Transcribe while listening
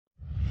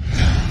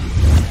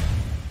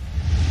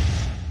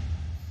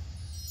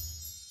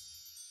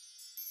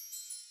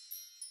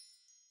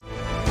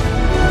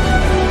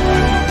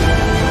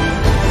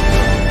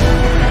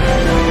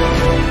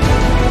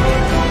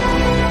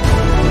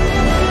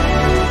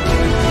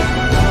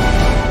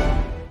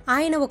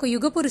ఆయన ఒక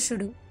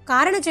యుగపురుషుడు,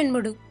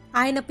 కారణజన్ముడు.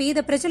 ఆయన పేద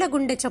ప్రజల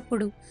గుండె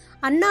చప్పుడు.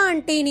 అన్నా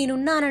అంటే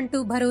నేనున్నానంటూ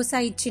భరోసా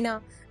ఇచ్చిన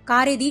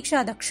కార్యదీక్షా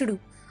దక్షుడు.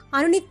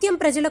 అనునిత్యం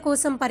ప్రజల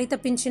కోసం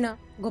పరితపించిన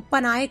గొప్ప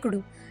నాయకుడు.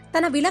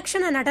 తన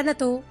విలక్షణ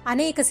నటనతో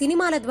అనేక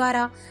సినిమాల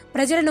ద్వారా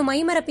ప్రజలను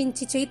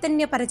మైమరపించి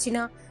చైతన్యపరచిన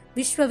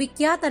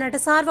విశ్వవిఖ్యాత నట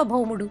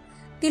సార్వభౌముడు.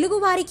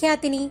 తెలుగువారి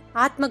ఖ్యాతిని,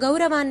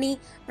 ఆత్మగౌరవాన్ని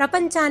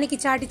ప్రపంచానికి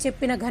చాటి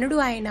చెప్పిన ఘనుడు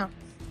ఆయన.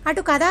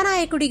 అటు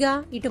కథానాయకుడిగా,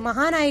 ఇటు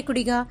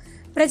మహానాయకుడిగా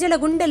ప్రజల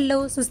గుండెల్లో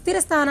సుస్థిర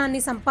స్థానాన్ని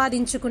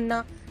సంపాదించుకున్న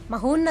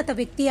మహోన్నత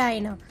వ్యక్తి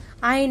ఆయన.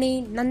 ఆయనే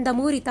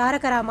నందమూరి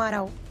తారక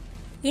రామారావు.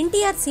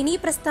 ఎన్టీఆర్ సినీ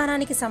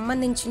ప్రస్థానానికి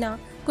సంబంధించిన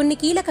కొన్ని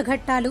కీలక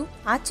ఘట్టాలు,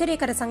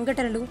 ఆశ్చర్యకర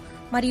సంఘటనలు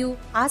మరియు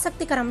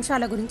ఆసక్తికర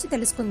అంశాల గురించి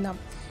తెలుసుకుందాం.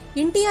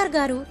 ఎన్టీఆర్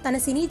గారు తన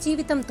సినీ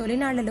జీవితం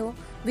తొలినాళ్లలో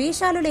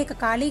వేషాలు లేక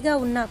ఖాళీగా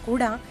ఉన్నా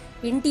కూడా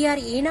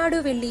ఎన్టీఆర్ ఏనాడు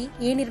వెళ్లి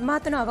ఏ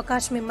నిర్మాతను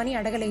అవకాశమిమ్మని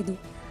అడగలేదు.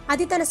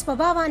 అది తన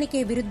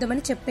స్వభావానికే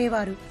విరుద్ధమని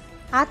చెప్పేవారు.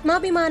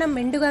 ఆత్మాభిమానం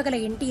మెండుగా గల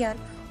ఎన్టీఆర్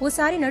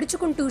ఓసారి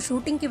నడుచుకుంటూ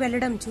షూటింగ్కి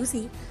వెళ్లడం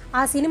చూసి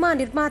ఆ సినిమా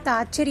నిర్మాత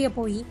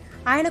ఆశ్చర్యపోయి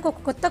ఆయనకు ఒక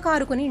కొత్త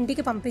కారు కొని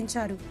ఇంటికి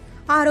పంపించారు.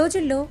 ఆ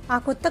రోజుల్లో ఆ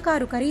కొత్త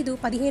కారు ఖరీదు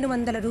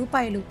 1500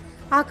 రూపాయలు.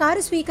 ఆ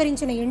కారు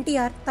స్వీకరించిన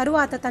ఎన్టీఆర్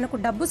తరువాత తనకు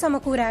డబ్బు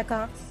సమకూరాక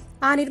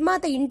ఆ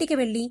నిర్మాత ఇంటికి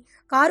వెళ్లి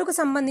కారుకు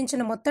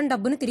సంబంధించిన మొత్తం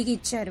డబ్బును తిరిగి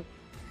ఇచ్చారు.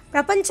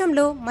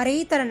 ప్రపంచంలో మరే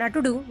ఇతర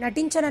నటుడు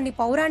నటించనన్ని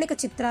పౌరాణిక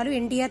చిత్రాలు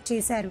ఎన్టీఆర్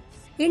చేశారు.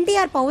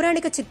 ఎన్టీఆర్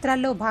పౌరాణిక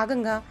చిత్రాల్లో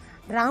భాగంగా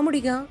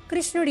రాముడిగా,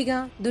 కృష్ణుడిగా,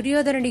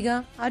 దుర్యోధనుడిగా,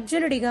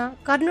 అర్జునుడిగా,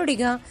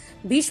 కర్ణుడిగా,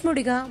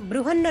 భీష్ముడిగా,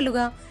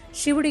 బృహన్నలుగా,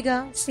 శివుడిగా,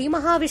 శ్రీ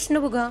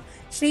మహావిష్ణువుగా,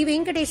 శ్రీ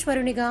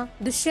వెంకటేశ్వరునిగా,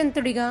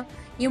 దుష్యంతుడిగా,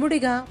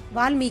 యముడిగా,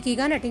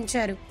 వాల్మీకిగా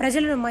నటించారు.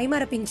 ప్రజలను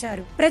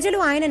మైమరపించారు. ప్రజలు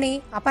ఆయననే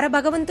అపర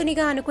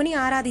భగవంతునిగా అనుకుని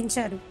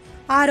ఆరాధించారు.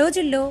 ఆ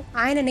రోజుల్లో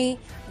ఆయననే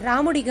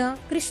రాముడిగా,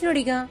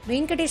 కృష్ణుడిగా,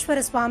 వెంకటేశ్వర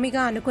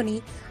స్వామిగా అనుకుని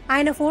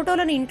ఆయన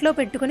ఫోటోలను ఇంట్లో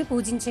పెట్టుకుని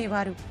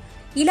పూజించేవారు.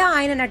 ఇలా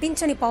ఆయన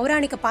నటించని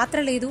పౌరాణిక పాత్ర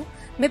లేదు,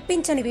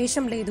 మెప్పించని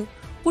వేషం లేదు.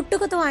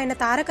 పుట్టుకతో ఆయన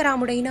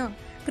తారకరాముడైన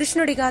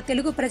కృష్ణుడిగా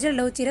తెలుగు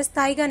ప్రజల్లో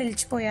చిరస్థాయిగా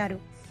నిలిచిపోయారు.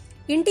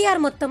 ఎన్టీఆర్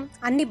మొత్తం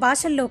అన్ని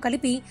భాషల్లో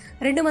కలిపి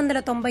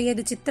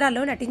 295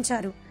 చిత్రాల్లో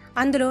నటించారు.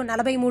 అందులో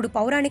 43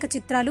 పౌరాణిక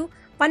చిత్రాలు,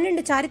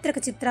 12 చారిత్రక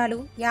చిత్రాలు,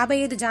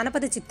 55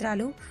 జానపద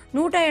చిత్రాలు,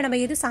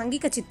 185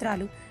 సాంఘిక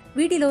చిత్రాలు.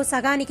 వీటిలో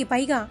సగానికి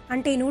పైగా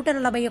అంటే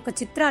 141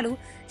 చిత్రాలు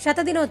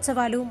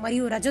శతదినోత్సవాలు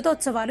మరియు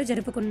రజతోత్సవాలు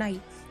జరుపుకున్నాయి.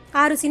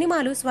 6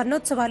 సినిమాలు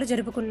స్వర్ణోత్సవాలు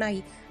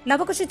జరుపుకున్నాయి.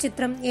 లవకుశ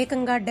చిత్రం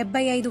ఏకంగా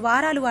 75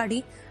 వారాలు ఆడి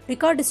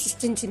రికార్డు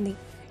సృష్టించింది.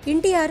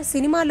 ఎన్టీఆర్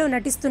సినిమాల్లో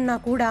నటిస్తున్నా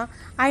కూడా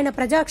ఆయన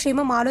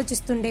ప్రజాక్షేమం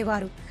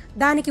ఆలోచిస్తుండేవారు.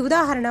 దానికి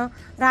ఉదాహరణ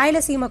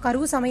రాయలసీమ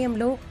కరువు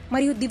సమయంలో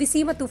మరియు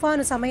దివిసీమ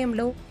తుఫాను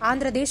సమయంలో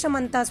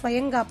ఆంధ్రదేశమంతా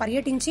స్వయంగా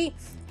పర్యటించి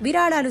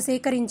విరాళాలు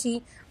సేకరించి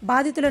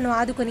బాధితులను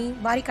ఆదుకుని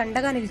వారికి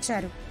అండగా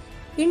నిలిచారు.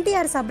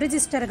 ఎన్టీఆర్ సబ్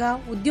రిజిస్టర్గా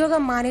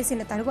ఉద్యోగం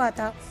మానేసిన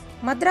తరువాత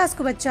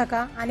మద్రాసుకు వచ్చాక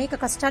అనేక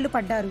కష్టాలు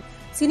పడ్డారు.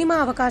 సినిమా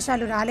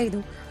అవకాశాలు రాలేదు.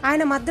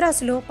 ఆయన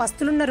మద్రాసులో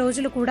పస్తులున్న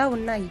రోజులు కూడా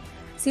ఉన్నాయి.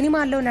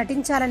 సినిమాల్లో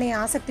నటించాలనే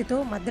ఆసక్తితో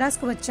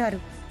మద్రాసుకు వచ్చారు.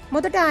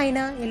 మొదట ఆయన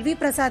ఎల్వి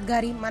ప్రసాద్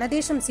గారి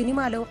మనదేశం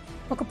సినిమాలో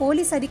ఒక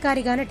పోలీస్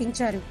అధికారిగా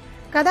నటించారు.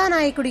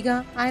 కథానాయకుడిగా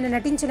ఆయన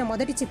నటించిన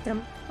మొదటి చిత్రం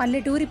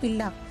పల్లెటూరి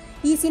పిల్ల.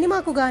 ఈ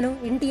సినిమాకు గాను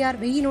ఎన్టీఆర్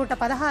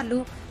 1116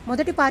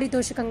 మొదటి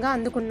పారితోషికంగా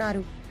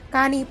అందుకున్నారు.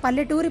 కానీ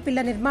పల్లెటూరి పిల్ల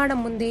నిర్మాణం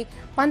ముందే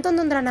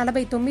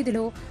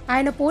 1949లో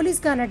ఆయన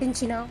పోలీస్గా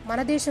నటించిన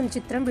మనదేశం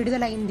చిత్రం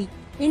విడుదలైంది.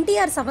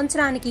 ఎన్టీఆర్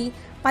సంవత్సరానికి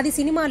 10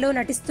 సినిమాల్లో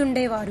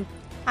నటిస్తుండేవారు.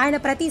 ఆయన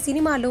ప్రతి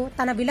సినిమాలో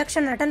తన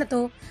విలక్షణ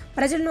నటనతో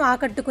ప్రజలను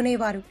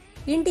ఆకట్టుకునేవారు.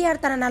 ఎన్టీఆర్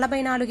తన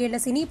 44 ఏళ్ల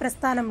సినీ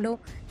ప్రస్థానంలో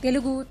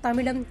తెలుగు,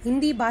 తమిళం,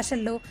 హిందీ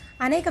భాషల్లో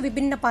అనేక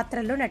విభిన్న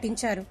పాత్రల్లో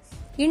నటించారు.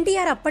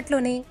 ఎన్టీఆర్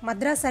అప్పట్లోనే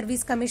మద్రాస్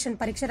సర్వీస్ కమిషన్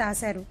పరీక్ష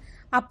రాశారు.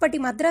 అప్పటి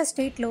మద్రాస్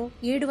స్టేట్లో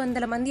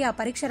 700 మంది ఆ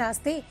పరీక్ష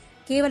రాస్తే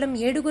కేవలం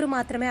 7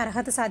 మాత్రమే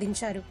అర్హత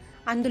సాధించారు.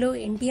 అందులో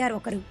ఎన్టీఆర్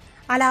ఒకరు.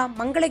 అలా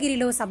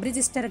మంగళగిరిలో సబ్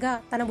రిజిస్టర్గా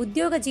తన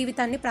ఉద్యోగ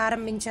జీవితాన్ని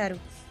ప్రారంభించారు.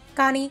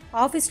 కానీ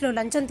ఆఫీస్లో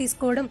లంచం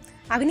తీసుకోవడం,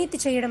 అవినీతి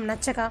చేయడం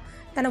నచ్చక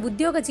తన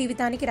ఉద్యోగ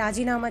జీవితానికి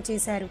రాజీనామా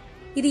చేశారు.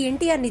 ఇది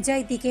ఎన్టీఆర్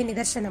నిజాయితీకే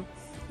నిదర్శనం.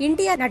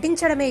 ఎన్టీఆర్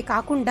నటించడమే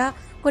కాకుండా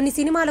కొన్ని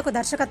సినిమాలకు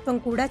దర్శకత్వం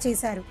కూడా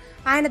చేశారు.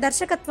 ఆయన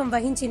దర్శకత్వం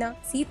వహించిన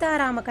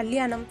సీతారామ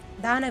కళ్యాణం,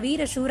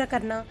 దానవీర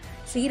శూరకర్ణ,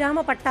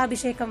 శ్రీరామ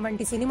పట్టాభిషేకం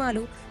వంటి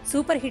సినిమాలు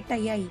సూపర్ హిట్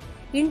అయ్యాయి.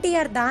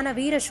 ఎన్టీఆర్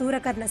దానవీర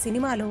శూరకర్ణ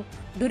సినిమాలో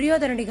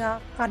దుర్యోధనుడిగా,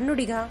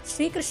 కర్ణుడిగా,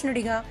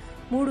 శ్రీకృష్ణుడిగా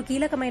 3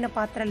 కీలకమైన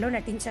పాత్రల్లో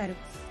నటించారు.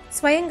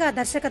 స్వయంగా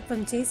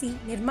దర్శకత్వం చేసి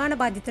నిర్మాణ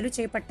బాధ్యతలు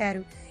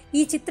చేపట్టారు.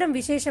 ఈ చిత్రం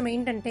విశేషం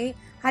ఏంటంటే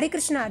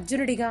హరికృష్ణ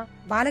అర్జునుడిగా,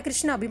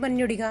 బాలకృష్ణ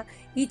అభిమన్యుడిగా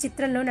ఈ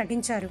చిత్రంలో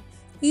నటించారు.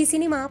 ఈ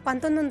సినిమా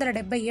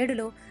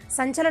 1977లో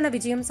సంచలన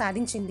విజయం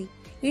సాధించింది.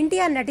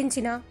 ఎన్టీఆర్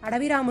నటించిన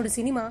అడవిరాముడు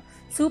సినిమా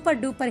సూపర్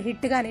డూపర్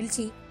హిట్గా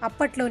నిలిచి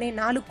అప్పట్లోనే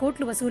 4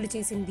 కోట్లు వసూలు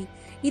చేసింది.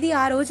 ఇది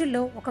ఆ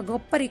రోజుల్లో ఒక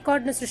గొప్ప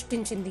రికార్డును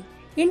సృష్టించింది.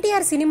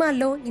 ఎన్టీఆర్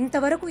సినిమాల్లో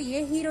ఇంతవరకు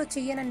ఏ హీరో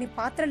చెయ్యనన్ని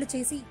పాత్రలు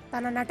చేసి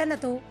తన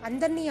నటనతో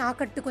అందర్నీ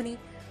ఆకట్టుకుని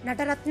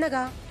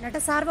నటరత్నగా, నట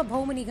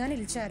సార్వభౌమునిగా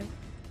నిలిచారు.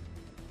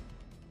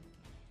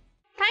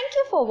 Thank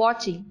you for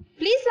watching.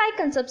 Please like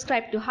and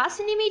subscribe to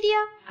Hasini Media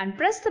and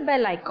press the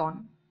bell icon.